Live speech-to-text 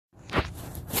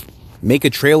Make a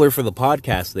trailer for the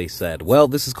podcast, they said. Well,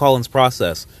 this is Colin's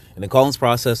process. And in Colin's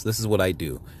process, this is what I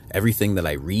do. Everything that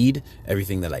I read,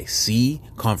 everything that I see,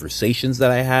 conversations that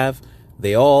I have,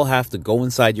 they all have to go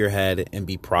inside your head and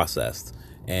be processed.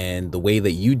 And the way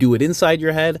that you do it inside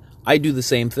your head, I do the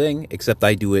same thing, except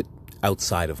I do it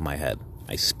outside of my head.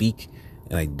 I speak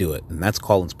and I do it. And that's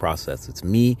Colin's process. It's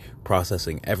me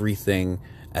processing everything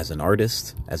as an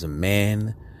artist, as a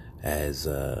man, as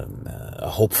a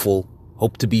hopeful,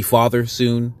 hope to be father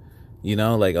soon, you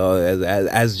know, like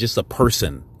as just a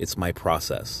person. It's my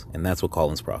process. And that's what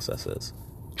Colin's process is.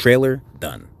 Trailer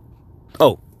done.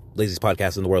 Oh, laziest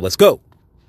podcast in the world. Let's go.